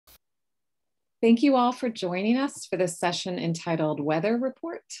Thank you all for joining us for this session entitled Weather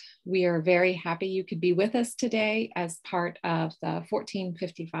Report. We are very happy you could be with us today as part of the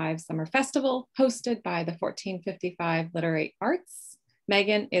 1455 Summer Festival hosted by the 1455 Literary Arts.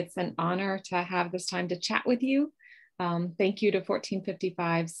 Megan, it's an honor to have this time to chat with you. Thank you to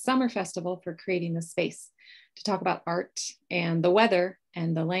 1455 Summer Festival for creating the space to talk about art and the weather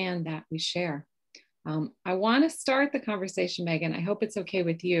and the land that we share. I want to start the conversation, Megan. I hope it's okay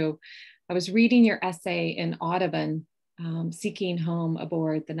with you. I was reading your essay in Audubon, Seeking Home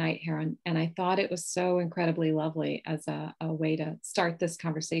Aboard the Night Heron, and I thought it was so incredibly lovely as a way to start this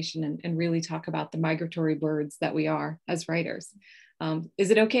conversation and really talk about the migratory birds that we are as writers.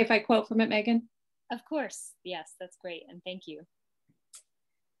 Is it okay if I quote from it, Megan? Of course. Yes, that's great. And thank you.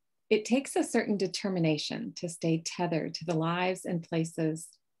 It takes a certain determination to stay tethered to the lives and places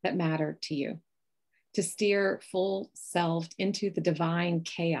that matter to you, to steer full-selved into the divine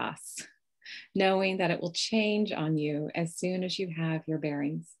chaos, knowing that it will change on you as soon as you have your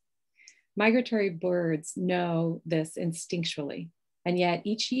bearings. Migratory birds know this instinctually, and yet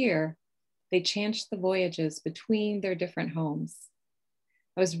each year they change the voyages between their different homes.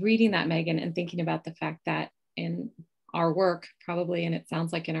 I was reading that, Megan, and thinking about the fact that in our work, probably, and it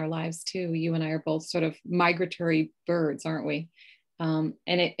sounds like in our lives too, you and I are both sort of migratory birds, aren't we? And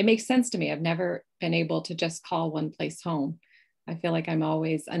it makes sense to me. I've never been able to just call one place home. I feel like I'm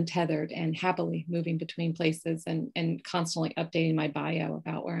always untethered and happily moving between places and constantly updating my bio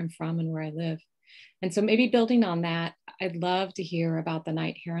about where I'm from and where I live. And so maybe building on that, I'd love to hear about the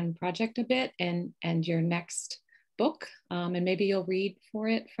Night Heron Project a bit and your next book. And maybe you'll read for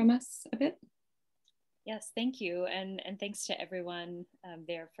it from us a bit. Yes, thank you. And thanks to everyone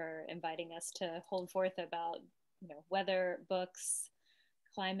there for inviting us to hold forth about weather, books,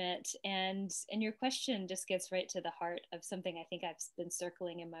 climate, and your question just gets right to the heart of something I think I've been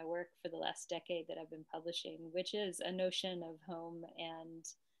circling in my work for the last decade that I've been publishing, which is a notion of home and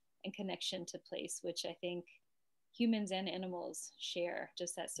connection to place, which I think humans and animals share,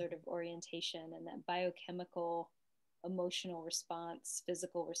 just that sort of orientation and that biochemical, emotional response,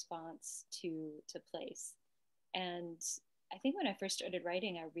 physical response to place. And I think when I first started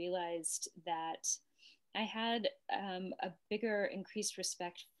writing, I realized that I had a bigger, increased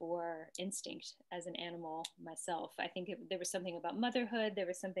respect for instinct as an animal myself. I think there was something about motherhood. There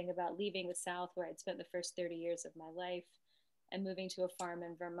was something about leaving the South, where I'd spent the first 30 years of my life, and moving to a farm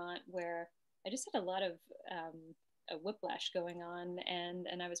in Vermont, where I just had a lot of a whiplash going on,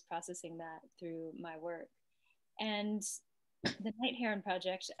 and I was processing that through my work. And the Night Heron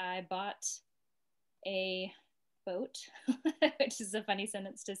Project, I bought a boat, which is a funny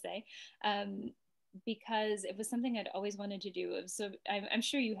sentence to say, because it was something I'd always wanted to do. So I'm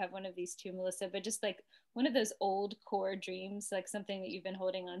sure you have one of these too, Melissa, but just like one of those old core dreams, like something that you've been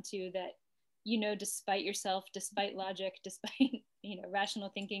holding on to that, despite yourself, despite logic, despite, rational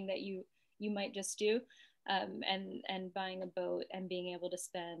thinking, that you might just do. And buying a boat and being able to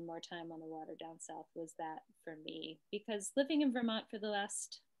spend more time on the water down south was that for me, because living in Vermont for the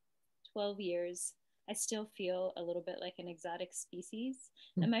last 12 years, I still feel a little bit like an exotic species.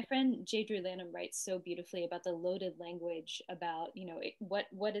 And my friend J. Drew Lanham writes so beautifully about the loaded language about,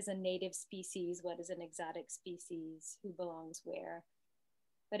 what is a native species, what is an exotic species, who belongs where.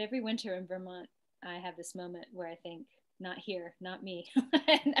 But every winter in Vermont, I have this moment where I think, not here, not me.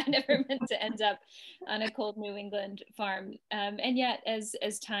 I never meant to end up on a cold New England farm. And yet,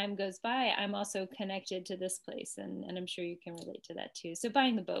 as time goes by, I'm also connected to this place, and I'm sure you can relate to that too. So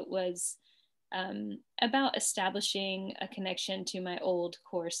buying the boat was about establishing a connection to my old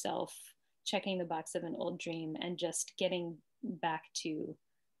core self, checking the box of an old dream, and just getting back to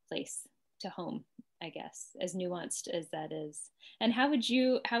place, to home, I guess, as nuanced as that is. And how would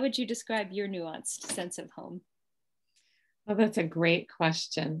you describe your nuanced sense of home? Well, that's a great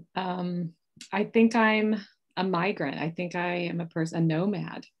question. I think I'm a migrant. I think I am a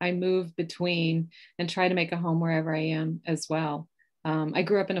nomad. I move between and try to make a home wherever I am as well. I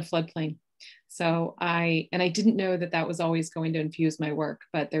grew up in a floodplain. So I didn't know that was always going to infuse my work,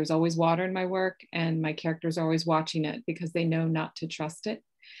 but there's always water in my work, and my characters are always watching it because they know not to trust it.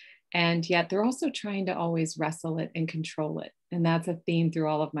 And yet they're also trying to always wrestle it and control it. And that's a theme through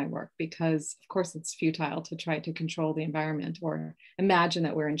all of my work, because of course it's futile to try to control the environment or imagine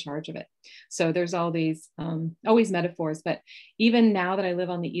that we're in charge of it. So there's all these always metaphors, but even now that I live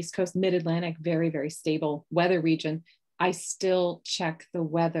on the East Coast, mid-Atlantic, very, very stable weather region, I still check the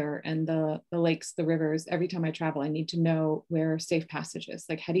weather and the lakes, the rivers. Every time I travel, I need to know where safe passage is.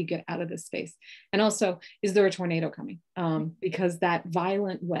 Like, how do you get out of this space? And also, is there a tornado coming? Because that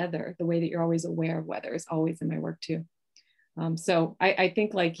violent weather, the way that you're always aware of weather, is always in my work too. So I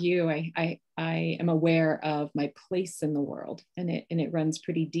think like you, I am aware of my place in the world, and it runs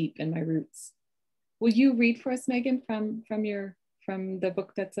pretty deep in my roots. Will you read for us, Megan, from the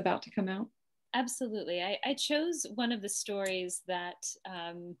book that's about to come out? Absolutely. I chose one of the stories that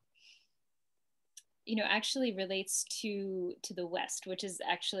actually relates to the West, which is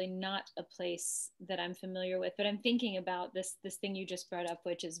actually not a place that I'm familiar with. But I'm thinking about this thing you just brought up,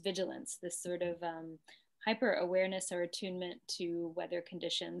 which is vigilance, this sort of hyper awareness or attunement to weather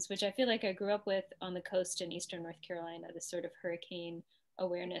conditions, which I feel like I grew up with on the coast in eastern North Carolina, this sort of hurricane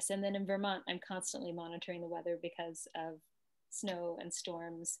awareness. And then in Vermont, I'm constantly monitoring the weather because of snow and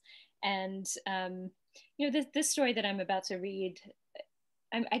storms. And this story that I'm about to read,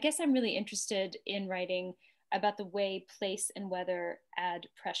 I guess I'm really interested in writing about the way place and weather add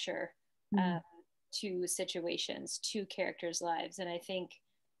pressure to situations, to characters' lives. And I think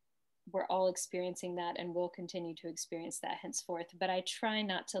we're all experiencing that and will continue to experience that henceforth. But I try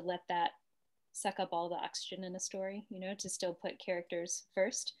not to let that suck up all the oxygen in a story, to still put characters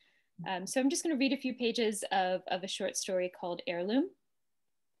first. So I'm just going to read a few pages of a short story called Heirloom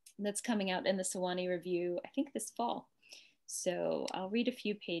that's coming out in the Sewanee Review, I think this fall. So I'll read a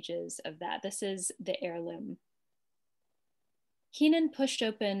few pages of that. This is the Heirloom. Keenan pushed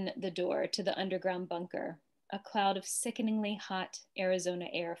open the door to the underground bunker, a cloud of sickeningly hot Arizona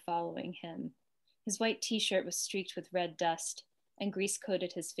air following him. His white t-shirt was streaked with red dust, and grease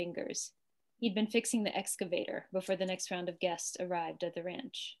coated his fingers. He'd been fixing the excavator before the next round of guests arrived at the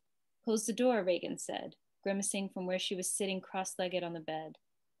ranch. Close the door, Reagan said, grimacing from where she was sitting cross-legged on the bed,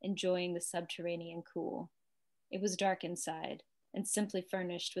 enjoying the subterranean cool. It was dark inside, and simply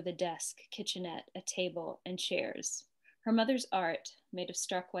furnished with a desk, kitchenette, a table, and chairs. Her mother's art, made of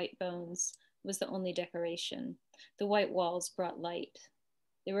stark white bones, was the only decoration. The white walls brought light.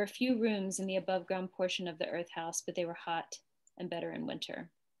 There were a few rooms in the above-ground portion of the earth house, but they were hot and better in winter.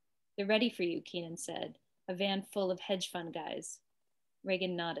 They're ready for you, Keenan said, a van full of hedge fund guys.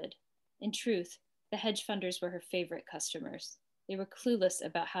 Reagan nodded. In truth, the hedge funders were her favorite customers. They were clueless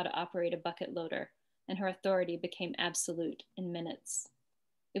about how to operate a bucket loader, and her authority became absolute in minutes.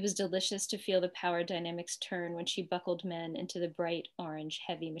 It was delicious to feel the power dynamics turn when she buckled men into the bright orange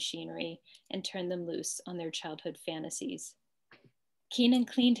heavy machinery and turned them loose on their childhood fantasies. Keenan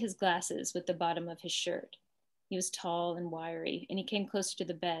cleaned his glasses with the bottom of his shirt. He was tall and wiry, and he came closer to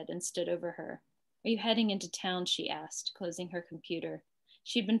the bed and stood over her. Are you heading into town? She asked, closing her computer.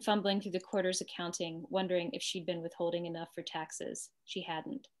 She'd been fumbling through the quarter's accounting, wondering if she'd been withholding enough for taxes. She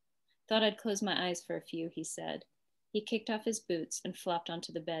hadn't. Thought I'd close my eyes for a few, he said. He kicked off his boots and flopped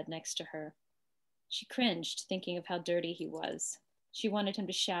onto the bed next to her. She cringed, thinking of how dirty he was. She wanted him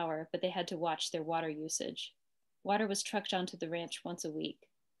to shower, but they had to watch their water usage. Water was trucked onto the ranch once a week.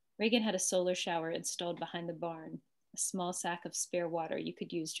 Reagan had a solar shower installed behind the barn, a small sack of spare water you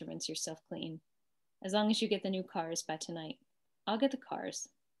could use to rinse yourself clean. As long as you get the new cars by tonight. I'll get the cars.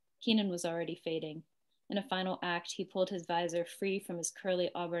 Keenan was already fading. In a final act, he pulled his visor free from his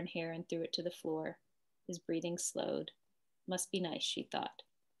curly auburn hair and threw it to the floor. His breathing slowed. Must be nice, she thought,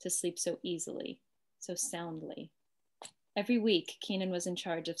 to sleep so easily, so soundly. Every week, Keenan was in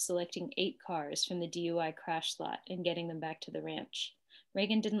charge of selecting 8 cars from the DUI crash lot and getting them back to the ranch.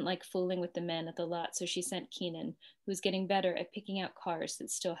 Reagan didn't like fooling with the men at the lot, so she sent Keenan, who was getting better at picking out cars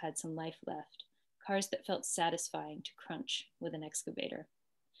that still had some life left, cars that felt satisfying to crunch with an excavator.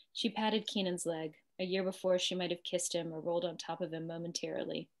 She patted Keenan's leg. A year before, she might have kissed him or rolled on top of him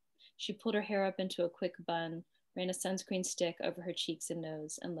momentarily. She pulled her hair up into a quick bun, ran a sunscreen stick over her cheeks and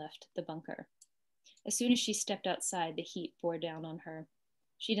nose, and left the bunker. As soon as she stepped outside, the heat bore down on her.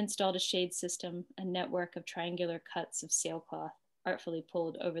 She'd installed a shade system, a network of triangular cuts of sailcloth, artfully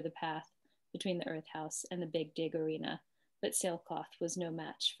pulled over the path between the earth house and the big dig arena, but sailcloth was no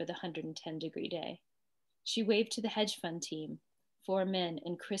match for the 110-degree day. She waved to the hedge fund team, 4 men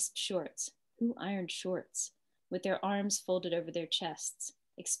in crisp shorts. Who ironed shorts? With their arms folded over their chests,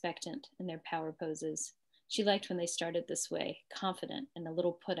 expectant in their power poses. She liked when they started this way, confident and a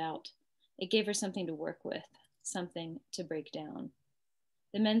little put out. It gave her something to work with, something to break down.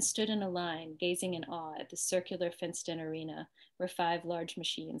 The men stood in a line, gazing in awe at the circular fenced-in arena where 5 large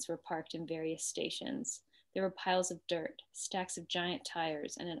machines were parked in various stations. There were piles of dirt, stacks of giant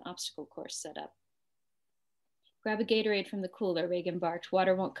tires, and an obstacle course set up. Grab a Gatorade from the cooler, Reagan barked.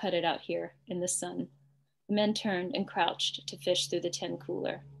 Water won't cut it out here in the sun. The men turned and crouched to fish through the tin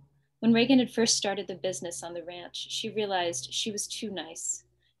cooler. When Reagan had first started the business on the ranch, she realized she was too nice.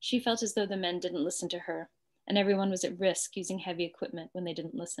 She felt as though the men didn't listen to her, and everyone was at risk using heavy equipment when they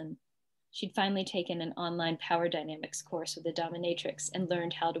didn't listen. She'd finally taken an online power dynamics course with a dominatrix and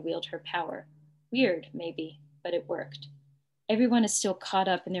learned how to wield her power. Weird, maybe, but it worked. Everyone is still caught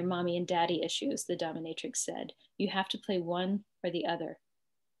up in their mommy and daddy issues, the dominatrix said. You have to play one or the other.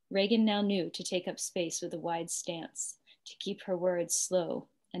 Reagan now knew to take up space with a wide stance, to keep her words slow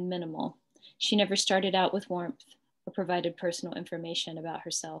and minimal. She never started out with warmth or provided personal information about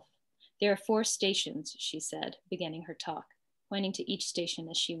herself. There are 4 stations, she said, beginning her talk, pointing to each station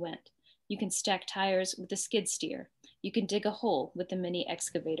as she went. You can stack tires with the skid steer. You can dig a hole with the mini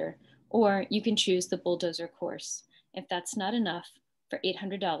excavator, or you can choose the bulldozer course. If that's not enough, for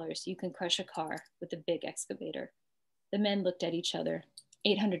 $800, you can crush a car with the big excavator. The men looked at each other.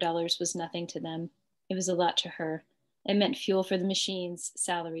 $800 was nothing to them. It was a lot to her. It meant fuel for the machines,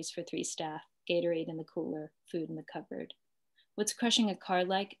 salaries for 3 staff, Gatorade in the cooler, food in the cupboard. What's crushing a car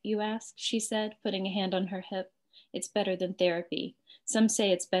like, you ask? She said, putting a hand on her hip. It's better than therapy. Some say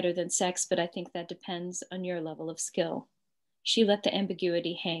it's better than sex, but I think that depends on your level of skill. She let the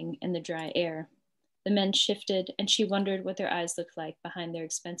ambiguity hang in the dry air. The men shifted, and she wondered what their eyes looked like behind their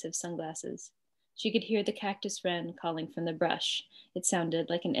expensive sunglasses. She could hear the cactus wren calling from the brush. It sounded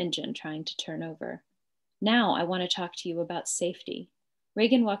like an engine trying to turn over. Now I want to talk to you about safety.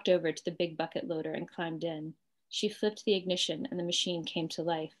 Reagan walked over to the big bucket loader and climbed in. She flipped the ignition and the machine came to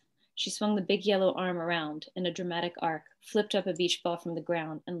life. She swung the big yellow arm around in a dramatic arc, flipped up a beach ball from the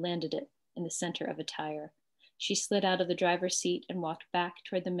ground, and landed it in the center of a tire. She slid out of the driver's seat and walked back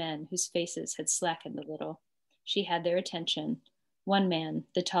toward the men whose faces had slackened a little. She had their attention. One man,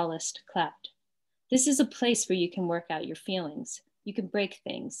 the tallest, clapped. This is a place where you can work out your feelings. You can break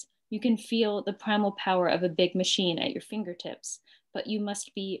things. You can feel the primal power of a big machine at your fingertips, but you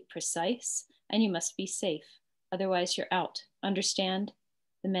must be precise and you must be safe. Otherwise, you're out. Understand?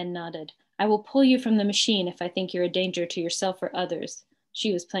 The men nodded. I will pull you from the machine if I think you're a danger to yourself or others.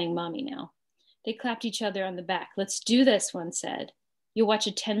 She was playing mommy now. They clapped each other on the back. Let's do this, one said. You'll watch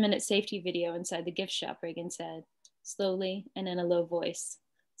a 10-minute safety video inside the gift shop, Reagan said, slowly and in a low voice.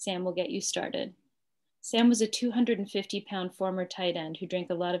 Sam will get you started. Sam was a 250-pound former tight end who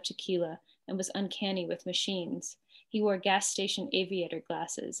drank a lot of tequila and was uncanny with machines. He wore gas station aviator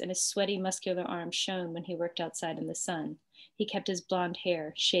glasses, and his sweaty, muscular arms shone when he worked outside in the sun. He kept his blonde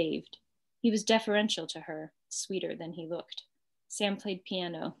hair shaved. He was deferential to her, sweeter than he looked. Sam played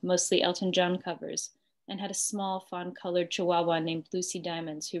piano, mostly Elton John covers, and had a small, fawn-colored chihuahua named Lucy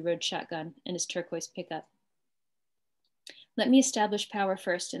Diamonds who rode shotgun in his turquoise pickup. Let me establish power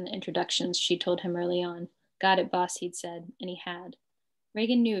first in the introductions, she told him early on. Got it, boss, he'd said, and he had.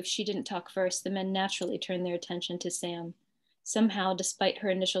 Reagan knew if she didn't talk first, the men naturally turned their attention to Sam. Somehow, despite her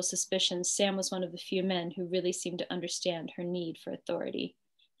initial suspicions, Sam was one of the few men who really seemed to understand her need for authority.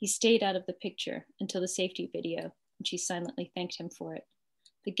 He stayed out of the picture until the safety video, and she silently thanked him for it.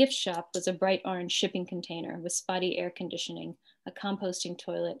 The gift shop was a bright orange shipping container with spotty air conditioning, a composting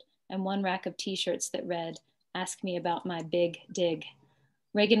toilet, and one rack of t-shirts that read, Ask me about my big dig.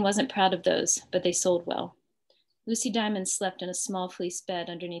 Reagan wasn't proud of those, but they sold well. Lucy Diamond slept in a small fleece bed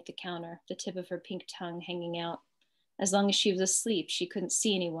underneath the counter, the tip of her pink tongue hanging out. As long as she was asleep, she couldn't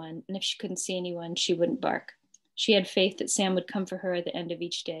see anyone, and if she couldn't see anyone, she wouldn't bark. She had faith that Sam would come for her at the end of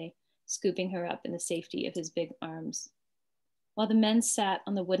each day, scooping her up in the safety of his big arms. While the men sat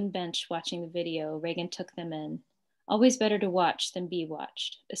on the wooden bench watching the video, Reagan took them in. Always better to watch than be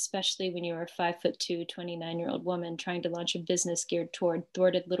watched, especially when you are a 5'2", 29-year-old woman trying to launch a business geared toward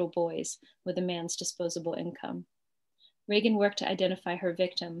thwarted little boys with a man's disposable income. Reagan worked to identify her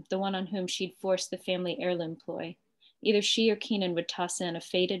victim, the one on whom she'd forced the family heirloom ploy. Either she or Keenan would toss in a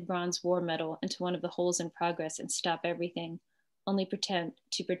faded bronze war medal into one of the holes in progress and stop everything, only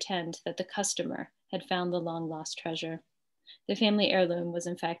to pretend that the customer had found the long-lost treasure. The family heirloom was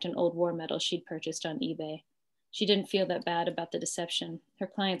in fact an old war medal she'd purchased on eBay. She didn't feel that bad about the deception. Her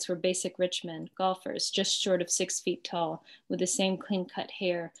clients were basic rich men, golfers, just short of 6 feet tall, with the same clean-cut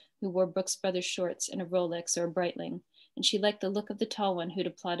hair, who wore Brooks Brothers shorts and a Rolex or a Breitling. And she liked the look of the tall one who'd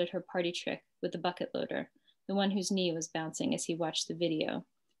applauded her party trick with the bucket loader, the one whose knee was bouncing as he watched the video.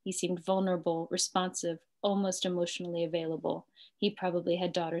 He seemed vulnerable, responsive, almost emotionally available. He probably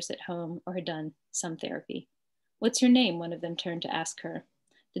had daughters at home or had done some therapy. What's your name? One of them turned to ask her.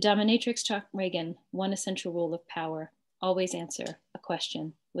 The dominatrix taught Reagan one essential rule of power. Always answer a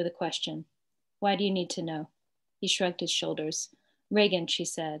question with a question. Why do you need to know? He shrugged his shoulders. Reagan, she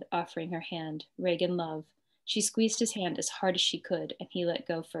said, offering her hand. Reagan Love. She squeezed his hand as hard as she could, and he let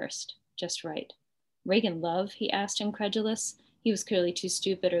go first. Just right. Reagan Love? He asked, incredulous. He was clearly too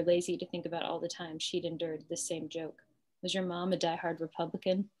stupid or lazy to think about all the time she'd endured this same joke. Was your mom a diehard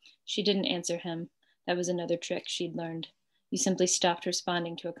Republican? She didn't answer him. That was another trick she'd learned. You simply stopped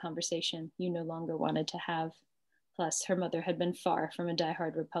responding to a conversation you no longer wanted to have. Plus, her mother had been far from a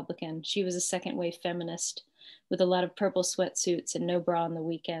diehard Republican. She was a second-wave feminist, with a lot of purple sweatsuits and no bra on the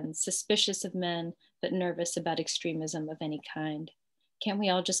weekends, suspicious of men, but nervous about extremism of any kind. Can't we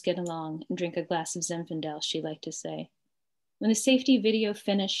all just get along and drink a glass of Zinfandel, she liked to say. When the safety video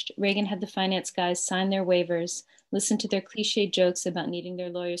finished, Reagan had the finance guys sign their waivers, listen to their cliched jokes about needing their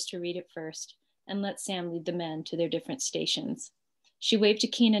lawyers to read it first, and let Sam lead the men to their different stations. She waved to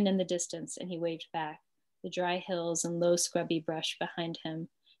Keenan in the distance, and he waved back, the dry hills and low scrubby brush behind him.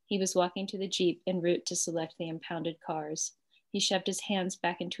 He was walking to the Jeep en route to select the impounded cars. He shoved his hands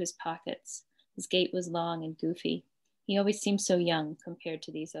back into his pockets. His gait was long and goofy. He always seemed so young compared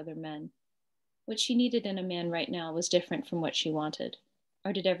to these other men. What she needed in a man right now was different from what she wanted.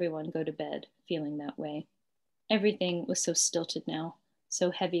 Or did everyone go to bed feeling that way? Everything was so stilted now,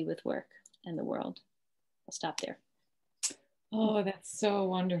 so heavy with work and the world. I'll stop there. Oh, that's so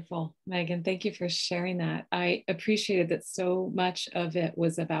wonderful, Megan. Thank you for sharing that. I appreciated that so much of it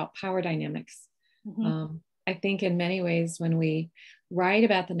was about power dynamics. Mm-hmm. I think in many ways, when we write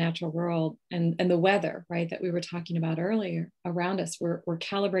about the natural world and the weather, right, that we were talking about earlier around us, we're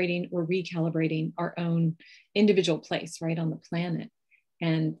calibrating, we're recalibrating our own individual place, right, on the planet.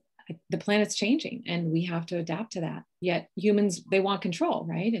 And the planet's changing and we have to adapt to that. Yet humans, they want control,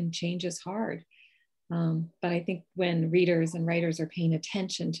 right? And change is hard. But I think when readers and writers are paying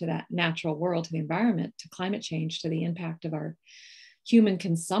attention to that natural world, to the environment, to climate change, to the impact of our human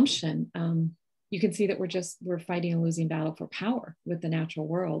consumption, you can see that we're fighting a losing battle for power with the natural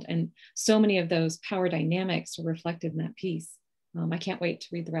world. And so many of those power dynamics are reflected in that piece. I can't wait to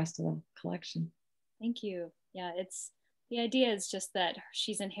read the rest of the collection. Thank you. Yeah, the idea is just that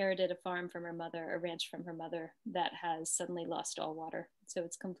she's inherited a farm from her mother, a ranch from her mother that has suddenly lost all water. So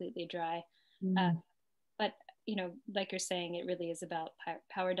it's completely dry. But, like you're saying, it really is about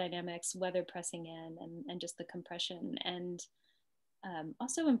power dynamics, weather pressing in, and just the compression. And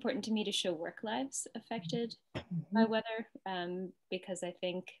also important to me to show work lives affected by weather, because I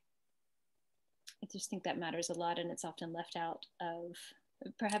just think that matters a lot, and it's often left out of.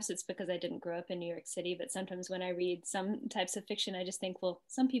 Perhaps it's because I didn't grow up in New York City, but sometimes when I read some types of fiction, I just think, well,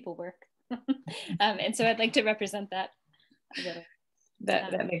 some people work. And so I'd like to represent that a little.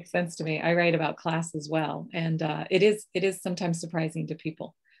 That makes sense to me. I write about class as well. And it is sometimes surprising to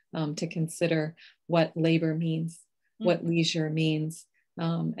people to consider what labor means, what leisure means,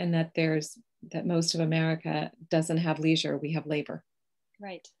 and that most of America doesn't have leisure, we have labor.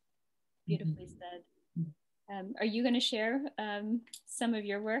 Right. Beautifully said. Are you going to share some of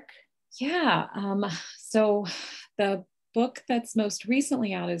your work? Yeah. So the book that's most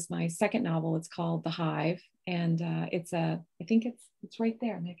recently out is my second novel. It's called The Hive. And I think it's right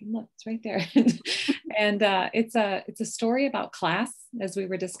there, Megan, look, it's right there. And it's a story about class, as we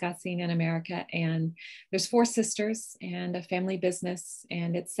were discussing in America. And there's 4 sisters and a family business,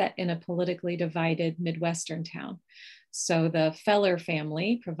 and it's set in a politically divided Midwestern town. So the Feller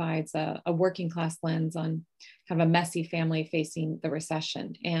family provides a working class lens on kind of a messy family facing the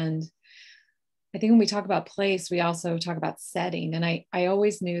recession. And I think when we talk about place, we also talk about setting. And I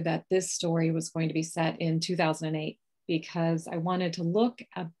always knew that this story was going to be set in 2008 because I wanted to look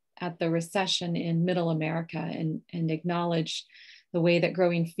at the recession in middle America and acknowledge the way that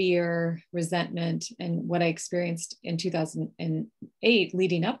growing fear, resentment, and what I experienced in 2008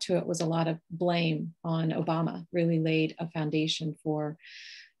 leading up to it was a lot of blame on Obama, really laid a foundation for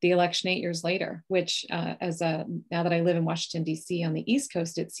the election 8 years later, which now that I live in Washington, D.C. on the East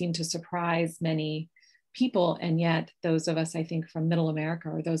Coast, it seemed to surprise many people. And yet those of us, I think, from middle America,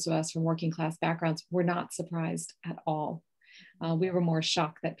 or those of us from working class backgrounds, were not surprised at all. We were more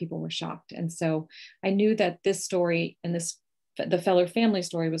shocked that people were shocked. And so I knew that this story and the Feller family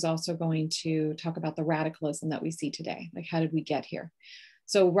story was also going to talk about the radicalism that we see today. Like, how did we get here?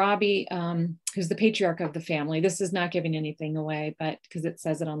 So Robbie, who's the patriarch of the family, this is not giving anything away, but because it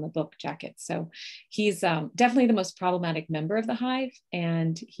says it on the book jacket. So he's definitely the most problematic member of the Hive,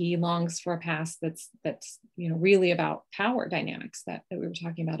 and he longs for a past that's really about power dynamics that we were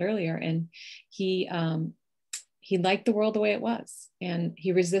talking about earlier. And he liked the world the way it was, and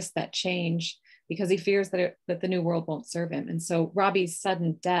he resists that change because he fears that the new world won't serve him. And so Robbie's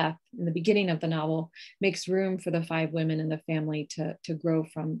sudden death in the beginning of the novel makes room for the 5 women in the family to grow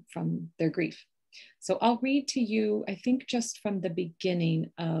from their grief. So I'll read to you, I think, just from the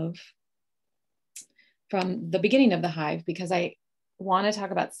beginning of the Hive, because I want to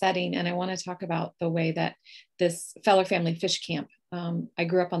talk about setting, and I want to talk about the way that this Feller family fish camp, I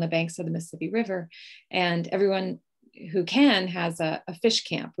grew up on the banks of the Mississippi River, and everyone who can has a fish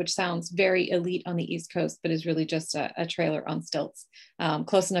camp, which sounds very elite on the East Coast, but is really just a trailer on stilts,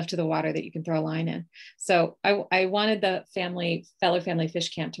 close enough to the water that you can throw a line in. So I wanted the Feller Family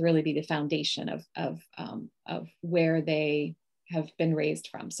Fish Camp to really be the foundation of where they have been raised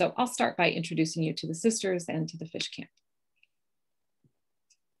from. So I'll start by introducing you to the sisters and to the fish camp.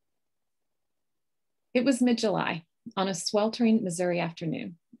 It was mid-July on a sweltering Missouri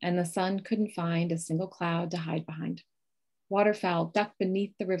afternoon, and the sun couldn't find a single cloud to hide behind. Waterfowl ducked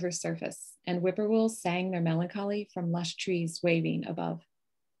beneath the river's surface, and whippoorwills sang their melancholy from lush trees waving above.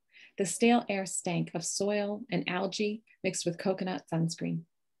 The stale air stank of soil and algae mixed with coconut sunscreen.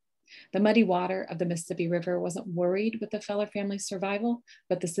 The muddy water of the Mississippi River wasn't worried with the Feller family's survival,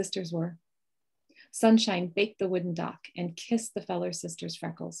 but the sisters were. Sunshine baked the wooden dock and kissed the Feller sisters'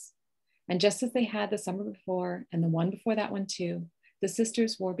 freckles. And just as they had the summer before, and the one before that one too, the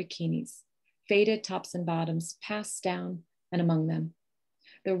sisters wore bikinis, faded tops and bottoms passed down and among them.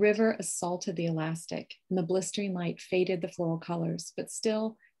 The river assaulted the elastic, and the blistering light faded the floral colors, but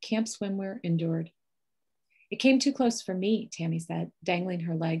still camp swimwear endured. It came too close for me, Tammy said, dangling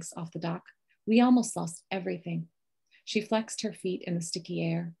her legs off the dock. We almost lost everything. She flexed her feet in the sticky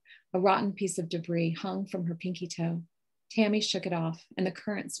air. A rotten piece of debris hung from her pinky toe. Tammy shook it off, and the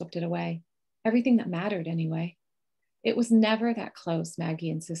current swept it away. Everything that mattered, anyway. It was never that close, Maggie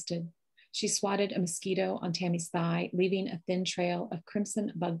insisted. She swatted a mosquito on Tammy's thigh, leaving a thin trail of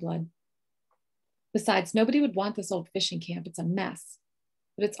crimson bug blood. Besides, nobody would want this old fishing camp. It's a mess.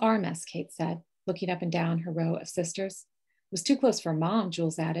 But it's our mess, Kate said, looking up and down her row of sisters. It was too close for Mom,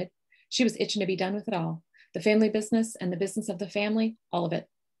 Jules added. She was itching to be done with it all. The family business and the business of the family, all of it.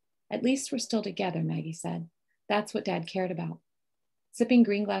 At least we're still together, Maggie said. That's what Dad cared about. Sipping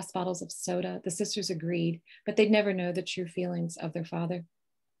green glass bottles of soda, the sisters agreed, but they'd never know the true feelings of their father.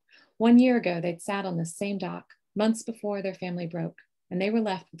 1 year ago, they'd sat on this same dock, months before their family broke, and they were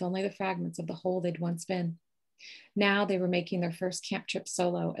left with only the fragments of the whole they'd once been. Now they were making their first camp trip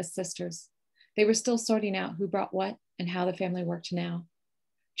solo as sisters. They were still sorting out who brought what and how the family worked now.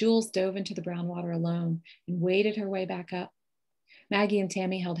 Jules dove into the brown water alone and waded her way back up. Maggie and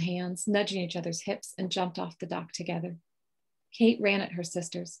Tammy held hands, nudging each other's hips, and jumped off the dock together. Kate ran at her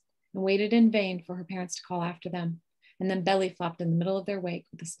sisters and waited in vain for her parents to call after them, and then belly flopped in the middle of their wake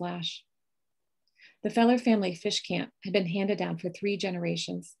with a splash. The Feller family fish camp had been handed down for 3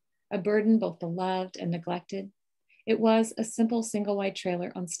 generations, a burden both beloved and neglected. It was a simple single-wide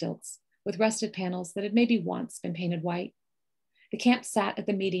trailer on stilts, with rusted panels that had maybe once been painted white. The camp sat at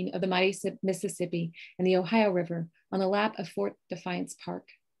the meeting of the mighty Mississippi and the Ohio River on the lap of Fort Defiance Park.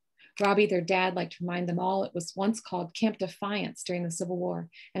 Robbie, their dad, liked to remind them all it was once called Camp Defiance during the Civil War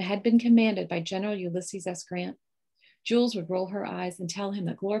and had been commanded by General Ulysses S. Grant. Jules would roll her eyes and tell him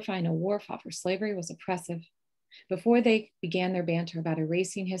that glorifying a war fought for slavery was oppressive. Before they began their banter about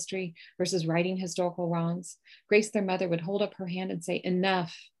erasing history versus righting historical wrongs, Grace, their mother, would hold up her hand and say,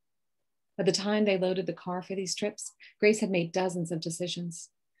 "Enough." By the time they loaded the car for these trips, Grace had made dozens of decisions.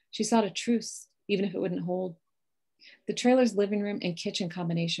 She sought a truce, even if it wouldn't hold. The trailer's living room and kitchen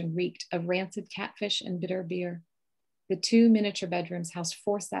combination reeked of rancid catfish and bitter beer. The 2 miniature bedrooms housed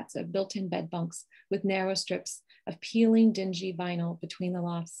 4 sets of built-in bed bunks with narrow strips of peeling, dingy vinyl between the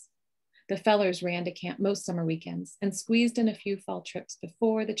lofts. The Fellers ran to camp most summer weekends and squeezed in a few fall trips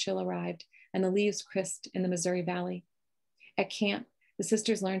before the chill arrived and the leaves crisped in the Missouri Valley. At camp, the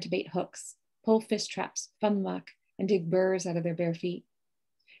sisters learned to bait hooks, pull fish traps from the muck, and dig burrs out of their bare feet.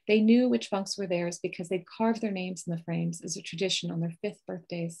 They knew which bunks were theirs because they'd carved their names in the frames as a tradition on their 5th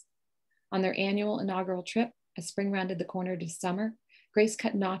birthdays. On their annual inaugural trip, as spring rounded the corner to summer, Grace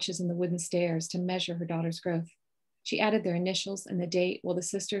cut notches in the wooden stairs to measure her daughter's growth. She added their initials and the date while the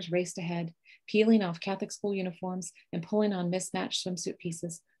sisters raced ahead, peeling off Catholic school uniforms and pulling on mismatched swimsuit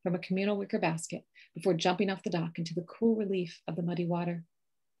pieces from a communal wicker basket before jumping off the dock into the cool relief of the muddy water.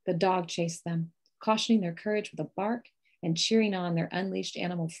 The dog chased them, cautioning their courage with a bark and cheering on their unleashed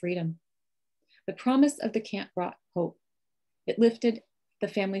animal freedom. The promise of the camp brought hope. It lifted the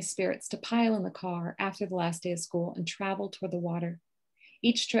family's spirits to pile in the car after the last day of school and travel toward the water.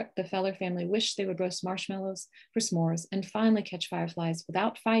 Each trip, the Feller family wished they would roast marshmallows for s'mores and finally catch fireflies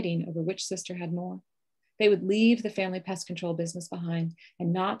without fighting over which sister had more. They would leave the family pest control business behind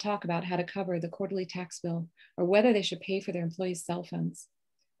and not talk about how to cover the quarterly tax bill or whether they should pay for their employees' cell phones.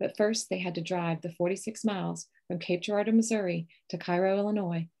 But first, they had to drive the 46 miles from Cape Girardeau, Missouri to Cairo,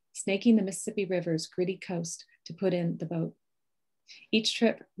 Illinois, snaking the Mississippi River's gritty coast to put in the boat. Each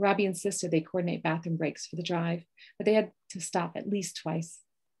trip, Robbie insisted they coordinate bathroom breaks for the drive, but they had to stop at least twice.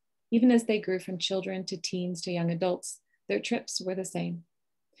 Even as they grew from children to teens to young adults, their trips were the same.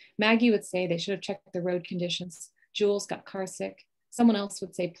 Maggie would say they should have checked the road conditions, Jules got car sick. Someone else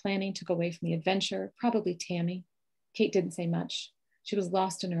would say planning took away from the adventure, probably Tammy. Kate didn't say much. She was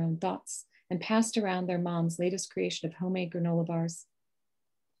lost in her own thoughts and passed around their mom's latest creation of homemade granola bars.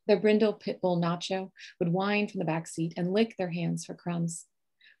 Their brindle pit bull Nacho would whine from the back seat and lick their hands for crumbs.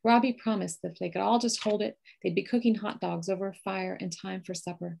 Robbie promised that if they could all just hold it, they'd be cooking hot dogs over a fire in time for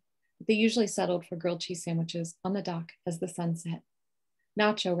supper. But they usually settled for grilled cheese sandwiches on the dock as the sun set.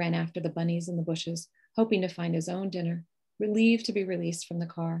 Nacho ran after the bunnies in the bushes, hoping to find his own dinner, relieved to be released from the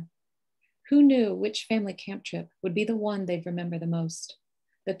car. Who knew which family camp trip would be the one they'd remember the most?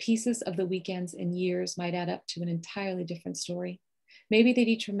 The pieces of the weekends and years might add up to an entirely different story. Maybe they'd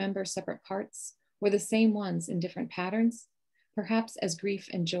each remember separate parts, or the same ones in different patterns. Perhaps as grief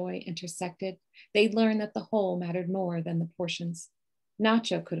and joy intersected, they'd learn that the whole mattered more than the portions.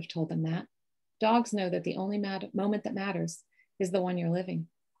 Nacho could have told them that. Dogs know that the only moment that matters is the one you're living.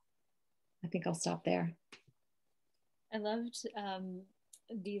 I think I'll stop there. I loved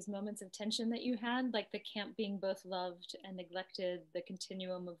these moments of tension that you had, like the camp being both loved and neglected, the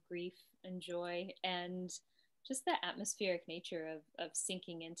continuum of grief and joy, and just the atmospheric nature of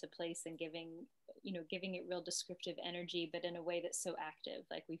sinking into place and giving it real descriptive energy, but in a way that's so active,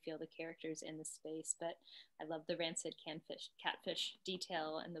 like we feel the characters in the space. But I love the rancid catfish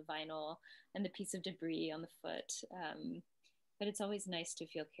detail and the vinyl and the piece of debris on the foot. But it's always nice to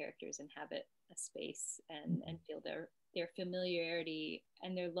feel characters inhabit a space and feel their familiarity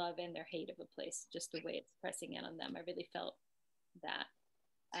and their love and their hate of a place, just the way it's pressing in on them. I really felt that.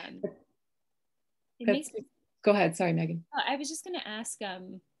 Go ahead. Sorry, Megan. I was just going to ask,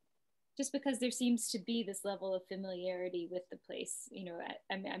 just because there seems to be this level of familiarity with the place,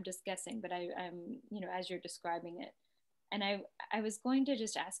 I'm just guessing, but I'm, as you're describing it, and I was going to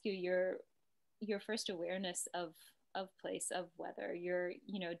just ask you your first awareness of place, of weather,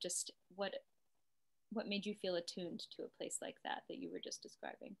 just what made you feel attuned to a place like that you were just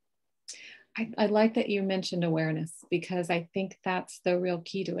describing? I like that you mentioned awareness, because I think that's the real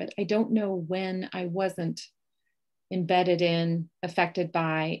key to it. I don't know when I wasn't embedded in, affected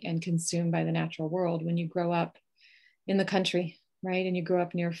by, and consumed by the natural world. When you grow up in the country, right, and you grow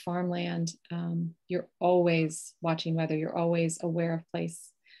up near farmland, you're always watching weather. You're always aware of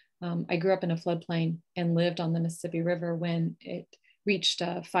place. I grew up in a floodplain and lived on the Mississippi River when it reached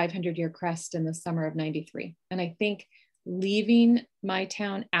a 500-year crest in the summer of '93. And I think leaving my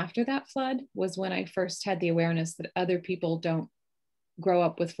town after that flood was when I first had the awareness that other people don't grow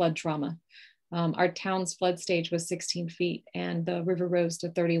up with flood trauma. Our town's flood stage was 16 feet and the river rose to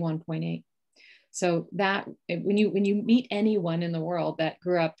 31.8. So that when you meet anyone in the world that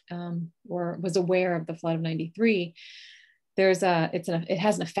grew up or was aware of the flood of '93, it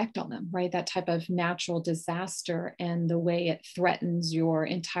has an effect on them, right? That type of natural disaster and the way it threatens your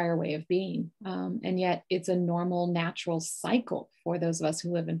entire way of being. And yet it's a normal, natural cycle for those of us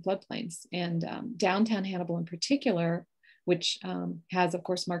who live in floodplains. And downtown Hannibal in particular, which has, of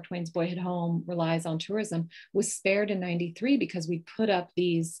course, Mark Twain's boyhood home, relies on tourism, was spared in '93 because we put up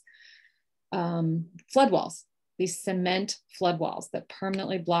these flood walls, these cement flood walls that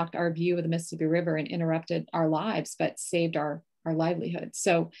permanently blocked our view of the Mississippi River and interrupted our lives, but saved our livelihood.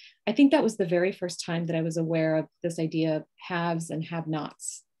 So I think that was the very first time that I was aware of this idea of haves and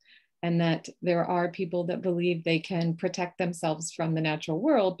have-nots, and that there are people that believe they can protect themselves from the natural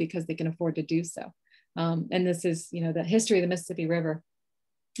world because they can afford to do so. And this is, the history of the Mississippi River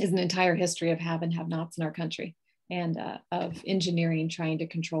is an entire history of have and have-nots in our country, and of engineering trying to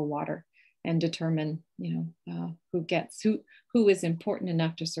control water and determine, who is important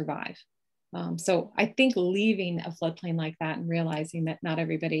enough to survive. So I think leaving a floodplain like that and realizing that not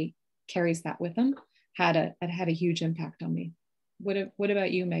everybody carries that with them had a huge impact on me. What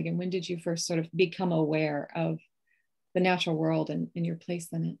about you, Megan? When did you first sort of become aware of the natural world and your place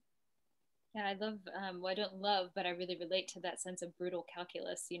in it? Yeah, I love, I don't love, but I really relate to that sense of brutal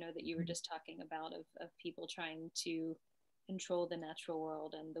calculus, that you were just talking about, of people trying to control the natural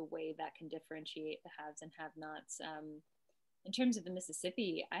world and the way that can differentiate the haves and have-nots. In terms of the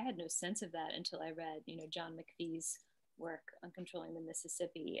Mississippi, I had no sense of that until I read, John McPhee's work on controlling the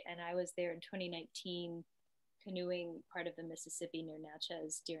Mississippi. And I was there in 2019 canoeing part of the Mississippi near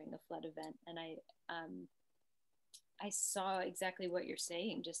Natchez during a flood event. And I saw exactly what you're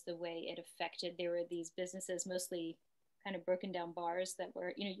saying, just the way it affected. There were these businesses, mostly kind of broken down bars, that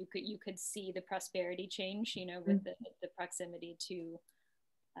were, you could see the prosperity change, with the proximity to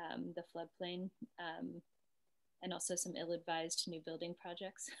the floodplain, and also some ill-advised new building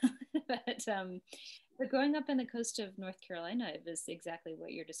projects. But growing up in the coast of North Carolina, it was exactly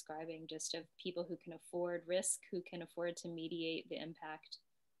what you're describing, just of people who can afford risk, who can afford to mediate the impact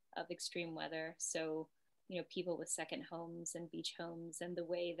of extreme weather. So, people with second homes and beach homes, and the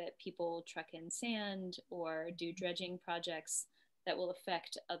way that people truck in sand or do dredging projects that will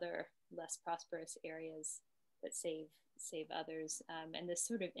affect other less prosperous areas that save others. And this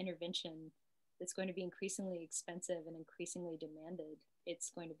sort of intervention that's going to be increasingly expensive and increasingly demanded.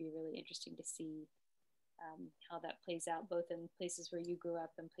 It's going to be really interesting to see how that plays out, both in places where you grew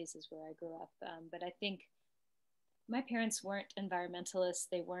up and places where I grew up. But I think my parents weren't environmentalists.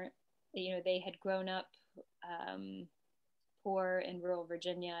 They weren't, they had grown up poor in rural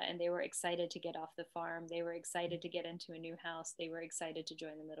Virginia, and they were excited to get off the farm. They were excited to get into a new house. They were excited to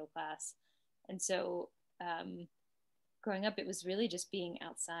join the middle class. And so growing up, it was really just being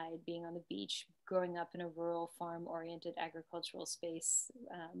outside, being on the beach, growing up in a rural farm-oriented agricultural space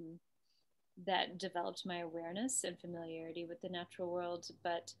that developed my awareness and familiarity with the natural world.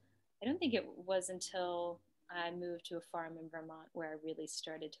 But I don't think it was until I moved to a farm in Vermont where I really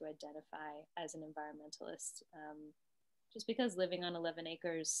started to identify as an environmentalist. Just because living on 11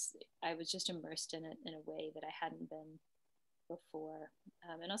 acres, I was just immersed in it in a way that I hadn't been before.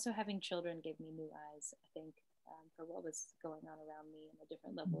 And also having children gave me new eyes, I think, for what was going on around me and a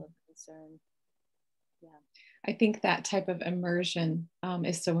different level of concern. Yeah. I think that type of immersion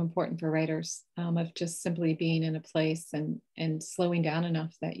is so important for writers, of just simply being in a place and slowing down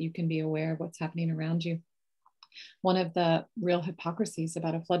enough that you can be aware of what's happening around you. One of the real hypocrisies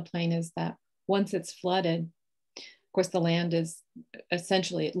about a floodplain is that once it's flooded, of course, the land is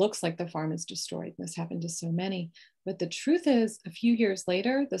essentially, it looks like the farm is destroyed. This happened to so many. But the truth is, a few years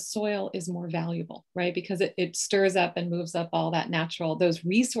later, the soil is more valuable, right? Because it stirs up and moves up all that natural, those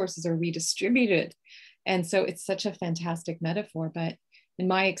resources are redistributed. And so it's such a fantastic metaphor. But in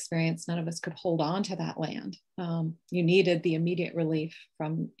my experience, none of us could hold on to that land. You needed the immediate relief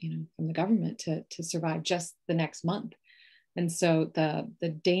from the government to survive just the next month. And so the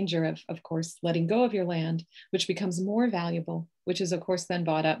danger of course, letting go of your land, which becomes more valuable, which is, of course, then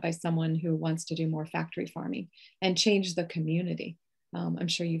bought up by someone who wants to do more factory farming and change the community. I'm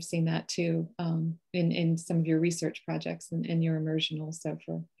sure you've seen that too in some of your research projects and your immersion also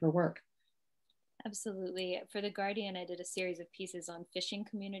for work. Absolutely. For The Guardian, I did a series of pieces on fishing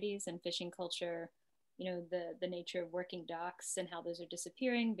communities and fishing culture, the nature of working docks and how those are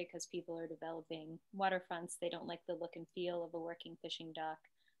disappearing because people are developing waterfronts. They don't like the look and feel of a working fishing dock.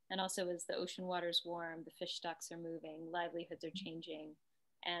 And also, as the ocean water's warm, the fish stocks are moving, livelihoods are changing,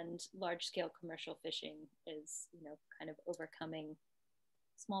 and large-scale commercial fishing is, kind of overcoming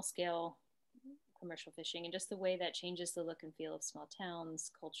small-scale commercial fishing, and just the way that changes the look and feel of small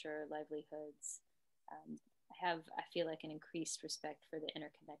towns, culture, livelihoods. I feel like an increased respect for the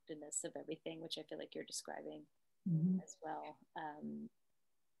interconnectedness of everything, which I feel like you're describing as well.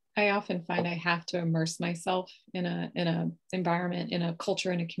 I often find I have to immerse myself in a environment, in a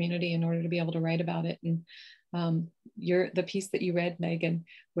culture, in a community, in order to be able to write about it. And the piece that you read, Megan,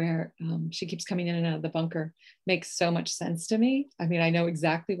 where she keeps coming in and out of the bunker, makes so much sense to me. I mean, I know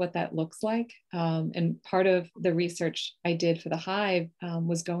exactly what that looks like. And part of the research I did for the HIVE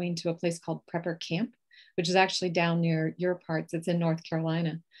was going to a place called Prepper Camp, which is actually down near your parts. It's in North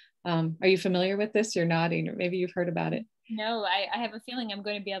Carolina. Are you familiar with this? You're nodding, or maybe you've heard about it. No, I have a feeling I'm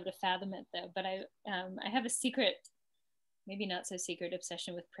going to be able to fathom it though. But I have a secret, maybe not so secret,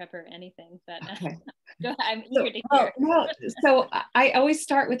 obsession with prep or anything. But okay. I'm eager to hear. So I always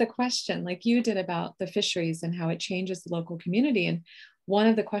start with a question, like you did, about the fisheries and how it changes the local community. And one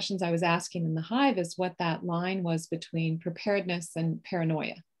of the questions I was asking in the HIVE is what that line was between preparedness and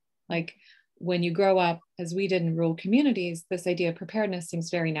paranoia. Like, when you grow up, as we did in rural communities, this idea of preparedness seems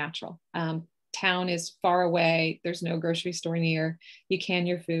very natural. Town is far away. There's no grocery store near. You can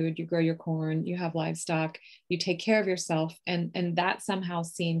your food, you grow your corn, you have livestock, you take care of yourself. And that somehow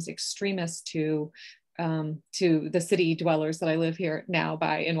seems extremist to the city dwellers that I live here now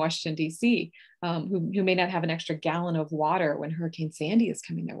in Washington, D.C., who may not have an extra gallon of water when Hurricane Sandy is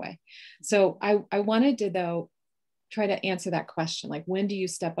coming their way. So I wanted to, though, try to answer that question. Like, when do you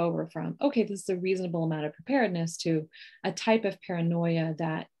step over from, okay, this is a reasonable amount of preparedness, to a type of paranoia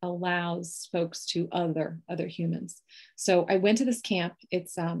that allows folks to other humans? So I went to this camp.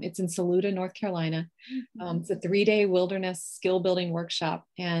 It's in Saluda, North Carolina. It's a 3-day wilderness skill building workshop.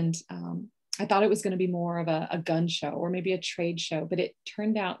 And I thought it was going to be more of a gun show or maybe a trade show, but it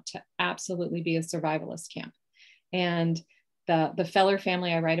turned out to absolutely be a survivalist camp. And the Feller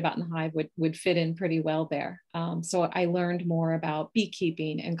family I write about in the HIVE would fit in pretty well there. So I learned more about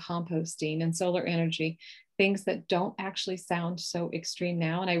beekeeping and composting and solar energy, things that don't actually sound so extreme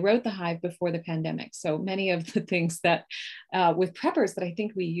now. And I wrote the HIVE before the pandemic. So many of the things that with preppers that I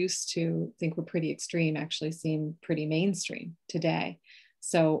think we used to think were pretty extreme actually seem pretty mainstream today.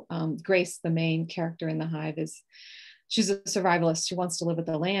 So Grace, the main character in the Hive, she's a survivalist. She wants to live with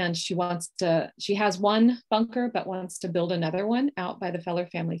the land. She has one bunker, but wants to build another one out by the Feller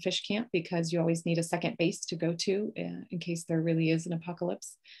family fish camp, because you always need a second base to go to in case there really is an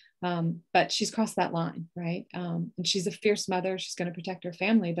apocalypse. But she's crossed that line, right? And she's a fierce mother. She's going to protect her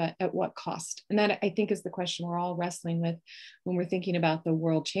family, but at what cost? And that, I think, is the question we're all wrestling with when we're thinking about the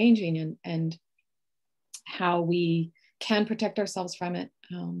world changing and how we can protect ourselves from it,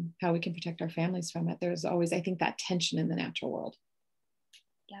 how we can protect our families from it. There's always, I think, that tension in the natural world.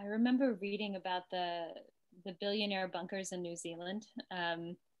 Yeah, I remember reading about the billionaire bunkers in New Zealand.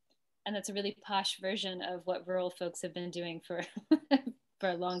 And that's a really posh version of what rural folks have been doing for for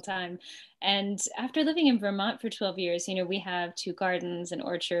a long time. And after living in Vermont for 12 years, we have 2 gardens, an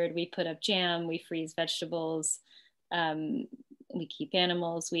orchard, we put up jam, we freeze vegetables, we keep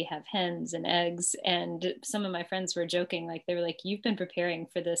animals, we have hens and eggs. And some of my friends were joking, like they were like, you've been preparing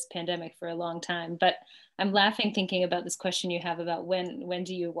for this pandemic for a long time. But I'm laughing thinking about this question you have about when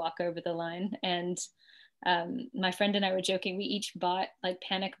do you walk over the line? And my friend and I were joking, we each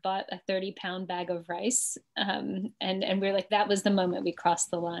panic bought a 30-pound bag of rice. And we're like, that was the moment we crossed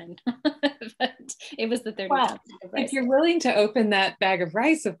the line. But it was the 30 pounds of rice. If you're willing to open that bag of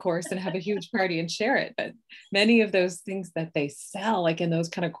rice, of course, and have a huge party and share it. But many of those things that they sell, like in those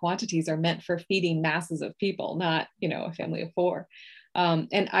kind of quantities, are meant for feeding masses of people, not, a family of 4.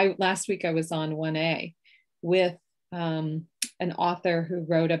 And last week I was on 1A with an author who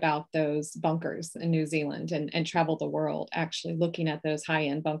wrote about those bunkers in New Zealand and traveled the world, actually looking at those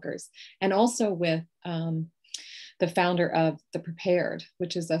high-end bunkers, and also with the founder of The Prepared,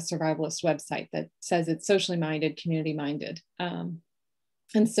 which is a survivalist website that says it's socially minded, community minded.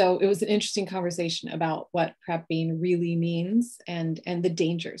 And so it was an interesting conversation about what prepping really means and the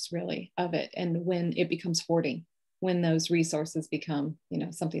dangers really of it, and when it becomes hoarding, when those resources become,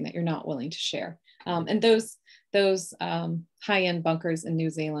 something that you're not willing to share. And those high-end bunkers in New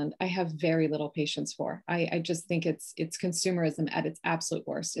Zealand, I have very little patience for. I just think it's consumerism at its absolute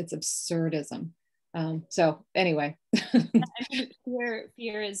worst. It's absurdism. So anyway. I mean,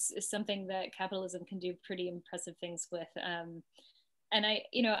 fear is something that capitalism can do pretty impressive things with. And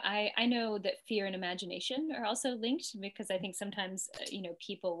I know that fear and imagination are also linked, because I think sometimes,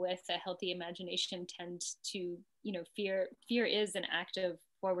 people with a healthy imagination tend to, fear is an act of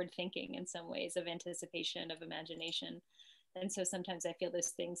forward thinking in some ways, of anticipation, of imagination. And so sometimes I feel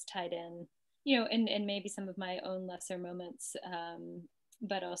those things tied in, in maybe some of my own lesser moments,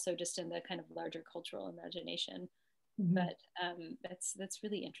 but also just in the kind of larger cultural imagination. Mm-hmm. But that's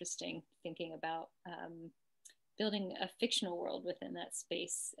really interesting, thinking about building a fictional world within that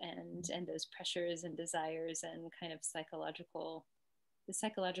space, and those pressures and desires and kind of the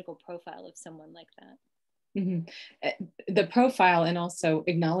psychological profile of someone like that. Mm-hmm. The profile, and also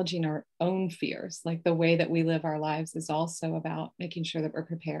acknowledging our own fears, like the way that we live our lives is also about making sure that we're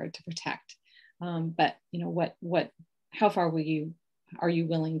prepared to protect. But how far are you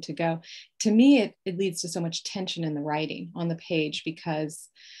willing to go? To me, it leads to so much tension in the writing on the page, because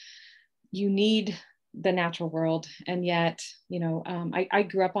you need the natural world. And yet, I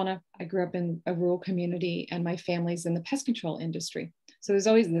grew up in a rural community, and my family's in the pest control industry. So there's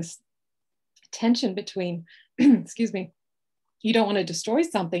always this tension between, excuse me, you don't want to destroy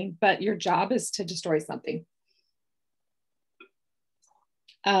something, but your job is to destroy something.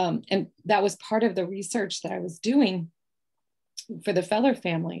 And that was part of the research that I was doing for the Feller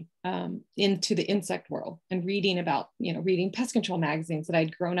family, into the insect world, and reading about, reading pest control magazines that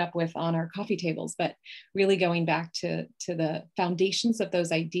I'd grown up with on our coffee tables, but really going back to the foundations of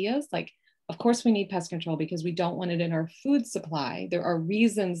those ideas. Like, of course we need pest control because we don't want it in our food supply. There are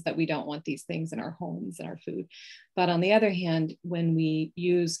reasons that we don't want these things in our homes and our food. But on the other hand, when we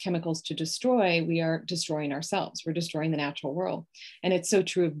use chemicals to destroy, we are destroying ourselves. We're destroying the natural world. And it's so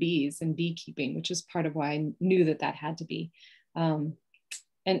true of bees and beekeeping, which is part of why I knew that had to be. One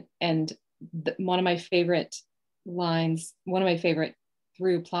of my favorite lines, one of my favorite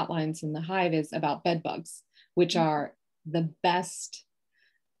through plot lines in the Hive is about bed bugs, which are the best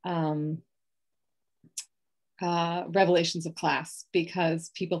revelations of class,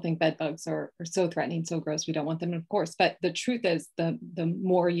 because people think bed bugs are so threatening, so gross, we don't want them, of course. But the truth is, the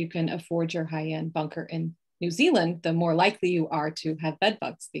more you can afford your high-end bunker in New Zealand, the more likely you are to have bed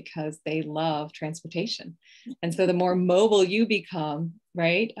bugs, because they love transportation. And so the more mobile you become,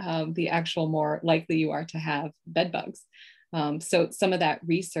 right, the actual more likely you are to have bed bugs. So some of that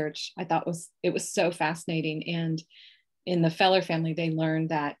research I thought was so fascinating. And in the Feller family, they learned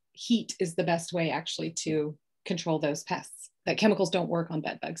that heat is the best way actually to control those pests, that chemicals don't work on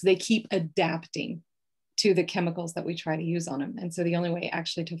bed bugs. They keep adapting to the chemicals that we try to use on them. And so the only way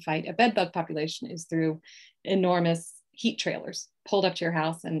actually to fight a bed bug population is through enormous heat trailers pulled up to your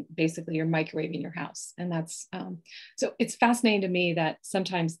house, and basically you're microwaving your house. And that's, so it's fascinating to me that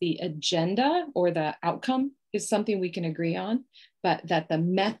sometimes the agenda or the outcome is something we can agree on, but that the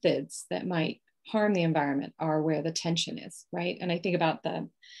methods that might harm the environment are where the tension is, right? And I think about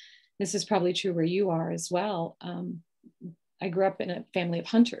this is probably true where you are as well. I grew up in a family of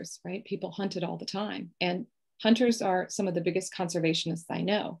hunters, right? People hunted all the time. And hunters are some of the biggest conservationists I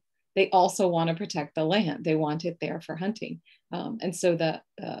know. They also want to protect the land. They want it there for hunting. And so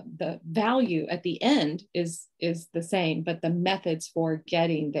the value at the end is the same, but the methods for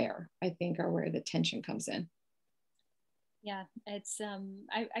getting there, I think, are where the tension comes in. Yeah, it's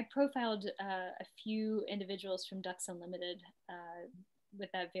I profiled a few individuals from Ducks Unlimited with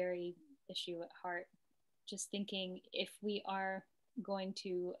that very issue at heart. Just thinking, if we are going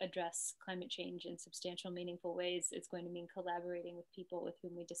to address climate change in substantial, meaningful ways, it's going to mean collaborating with people with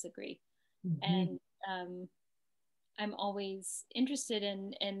whom we disagree. Mm-hmm. And I'm always interested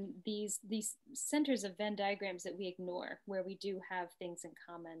in these centers of Venn diagrams that we ignore, where we do have things in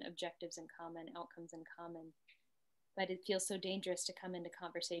common, objectives in common, outcomes in common. But it feels so dangerous to come into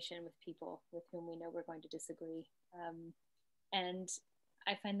conversation with people with whom we know we're going to disagree. And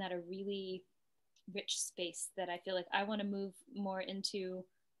I find that a really rich space that I feel like I want to move more into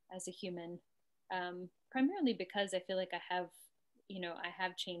as a human, primarily because I feel like I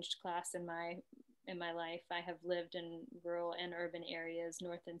have changed class in my life. I have lived in rural and urban areas,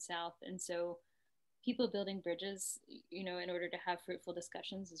 north and south, and so people building bridges, in order to have fruitful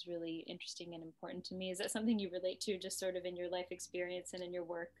discussions is really interesting and important to me. Is that something you relate to, just sort of in your life experience and in your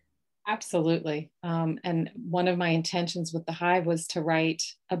work? Absolutely. And one of my intentions with the Hive was to write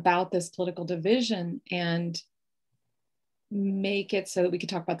about this political division and make it so that we could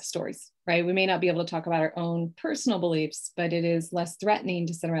talk about the stories, right? We may not be able to talk about our own personal beliefs, but it is less threatening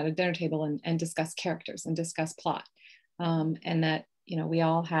to sit around a dinner table and discuss characters and discuss plot. And that, we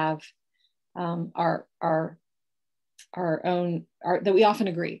all have our own, that we often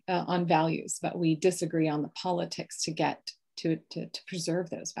agree on values, but we disagree on the politics to get to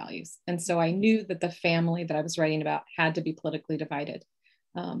preserve those values. And so I knew that the family that I was writing about had to be politically divided.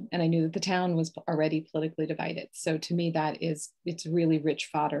 And I knew that the town was already politically divided. So to me, it's really rich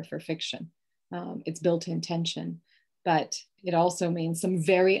fodder for fiction. It's built-in tension, but it also means some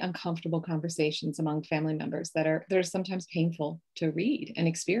very uncomfortable conversations among family members that are sometimes painful to read and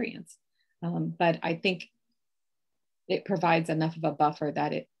experience. But I think it provides enough of a buffer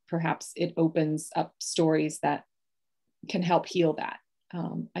that it opens up stories that can help heal that.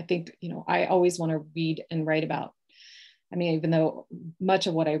 I think, I always want to read and write about, even though much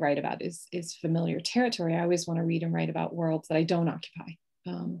of what I write about is familiar territory, I always want to read and write about worlds that I don't occupy,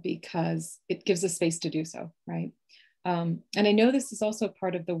 because it gives us space to do so, right? And I know this is also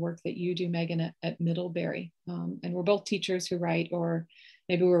part of the work that you do, Megan, at Middlebury. And we're both teachers who write, or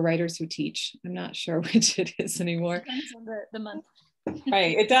maybe we're writers who teach. I'm not sure which it is anymore. Depends on the month.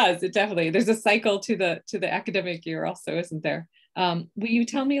 Right, it does. It definitely. There's a cycle to the academic year also, isn't there? Will you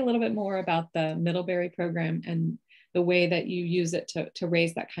tell me a little bit more about the Middlebury program and the way that you use it to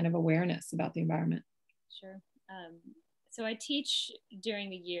raise that kind of awareness about the environment? Sure. So I teach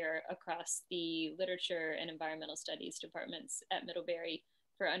during the year across the literature and environmental studies departments at Middlebury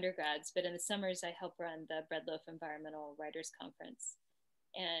for undergrads, but in the summers I help run the Breadloaf Environmental Writers Conference.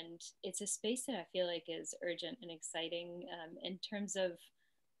 And it's a space that I feel like is urgent and exciting, in terms of,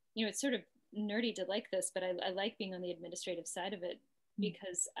 it's sort of nerdy to like this, but I like being on the administrative side of it,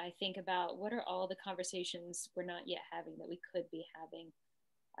 because I think about what are all the conversations we're not yet having that we could be having,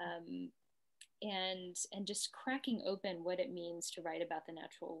 and just cracking open what it means to write about the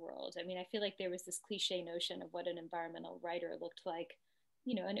natural world. I feel like there was this cliche notion of what an environmental writer looked like,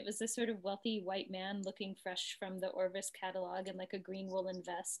 and it was this sort of wealthy white man looking fresh from the Orvis catalog in like a green woolen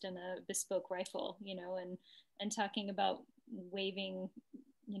vest and a bespoke rifle, and talking about waving,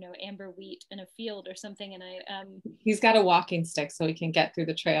 amber wheat in a field or something. And he's got a walking stick so he can get through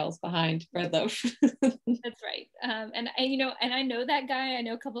the trails behind Breadloaf. That's right. And I know that guy. I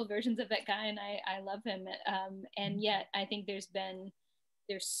know a couple of versions of that guy, and I love him. And yet I think there's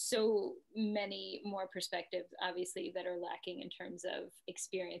so many more perspectives, obviously, that are lacking in terms of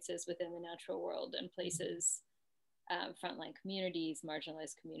experiences within the natural world and places, frontline communities,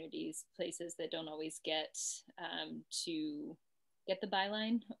 marginalized communities, places that don't always get to get the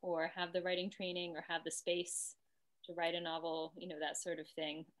byline or have the writing training or have the space to write a novel, that sort of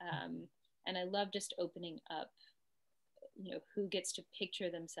thing. And I love just opening up, who gets to picture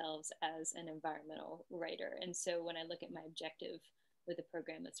themselves as an environmental writer. And so when I look at my objective with the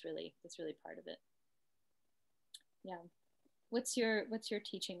program, that's really part of it. Yeah. What's your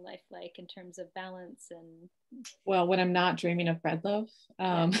teaching life like in terms of balance and? Well, when I'm not dreaming of bread loaf,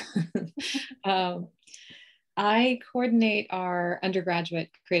 Yeah. um, I coordinate our undergraduate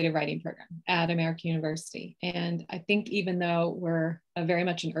creative writing program at American University. And I think even though we're very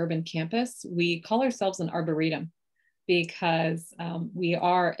much an urban campus, we call ourselves an arboretum because we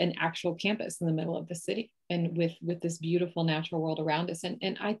are an actual campus in the middle of the city and with this beautiful natural world around us.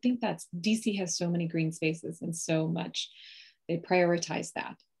 And I think that's, DC has so many green spaces and so much, they prioritize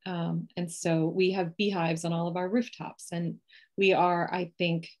that. And so we have beehives on all of our rooftops, and we are, I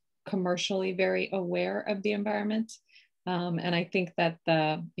think, commercially very aware of the environment. And I think that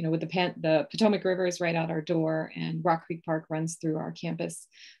with the Potomac River is right out our door, and Rock Creek Park runs through our campus.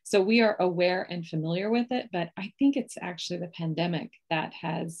 So we are aware and familiar with it, but I think it's actually the pandemic that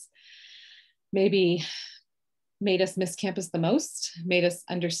has maybe made us miss campus the most, made us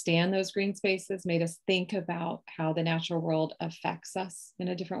understand those green spaces, made us think about how the natural world affects us in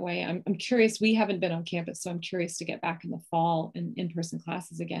a different way. I'm curious, we haven't been on campus, so I'm curious to get back in the fall in in-person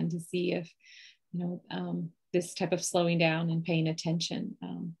classes again to see if, this type of slowing down and paying attention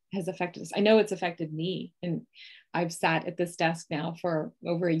has affected us. I know it's affected me, and I've sat at this desk now for